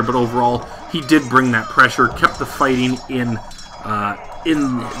trebuchets better, but overall, he did bring that pressure, kept the fighting in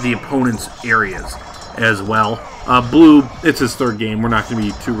the opponent's areas as well. Blue, it's his third game. We're not going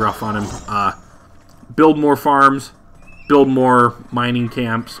to be too rough on him. Build more farms, build more mining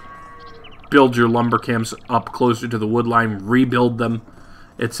camps, build your lumber camps up closer to the wood line, rebuild them,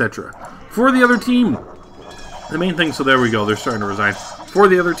 etc. For the other team, the main thing, so there we go, they're starting to resign. For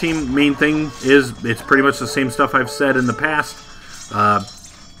the other team, main thing is, it's pretty much the same stuff I've said in the past.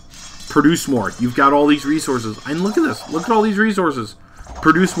 Produce more. You've got all these resources. And look at this. Look at all these resources.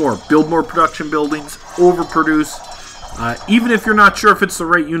 Produce more. Build more production buildings. Overproduce. Even if you're not sure if it's the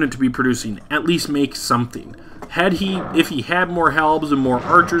right unit to be producing, at least make something. If he had more halbs and more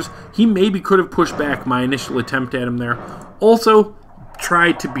archers, he maybe could have pushed back my initial attempt at him there. Also,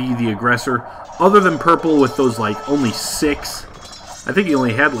 try to be the aggressor. Other than purple with those, like, only 6. I think he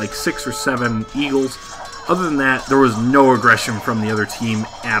only had, like, 6 or 7 eagles. Other than that, there was no aggression from the other team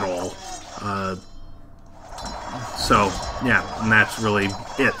at all. So, yeah, and that's really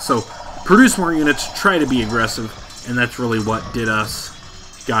it. So, produce more units, try to be aggressive, and that's really what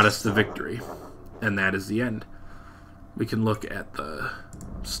got us the victory. And that is the end. We can look at the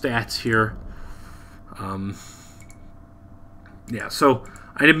stats here. Yeah, so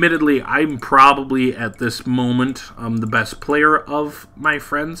admittedly, I'm probably at this moment the best player of my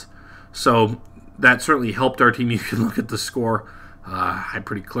friends. So that certainly helped our team. You can look at the score. I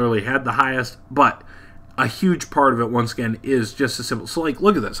pretty clearly had the highest, but a huge part of it, once again, is just as simple. So, like,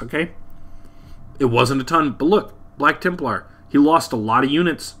 look at this, okay? It wasn't a ton, but look, Black Templar, he lost a lot of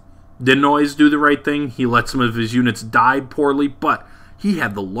units. Didn't always do the right thing. He let some of his units die poorly, but he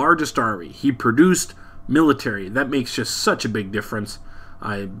had the largest army. He produced military. That makes just such a big difference.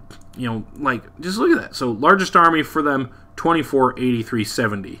 Just look at that. So, largest army for them, 24, 83,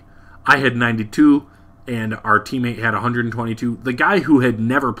 70. I had 92, and our teammate had 122. The guy who had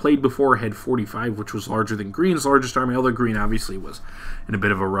never played before had 45, which was larger than Green's largest army, although Green obviously was in a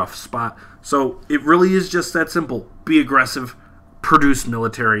bit of a rough spot. So, it really is just that simple. Be aggressive, produce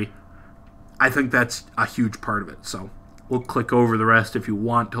military. I think that's a huge part of it. So, we'll click over the rest. If you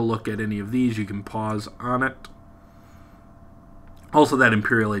want to look at any of these, you can pause on it. Also, that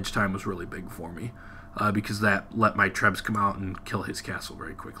Imperial Age time was really big for me, because that let my trebs come out and kill his castle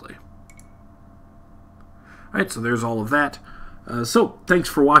very quickly. Alright, so there's all of that. So, thanks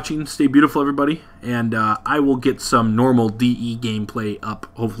for watching. Stay beautiful, everybody. And I will get some normal DE gameplay up,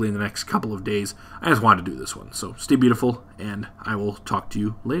 hopefully in the next couple of days. I just wanted to do this one. So, stay beautiful, and I will talk to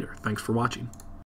you later. Thanks for watching.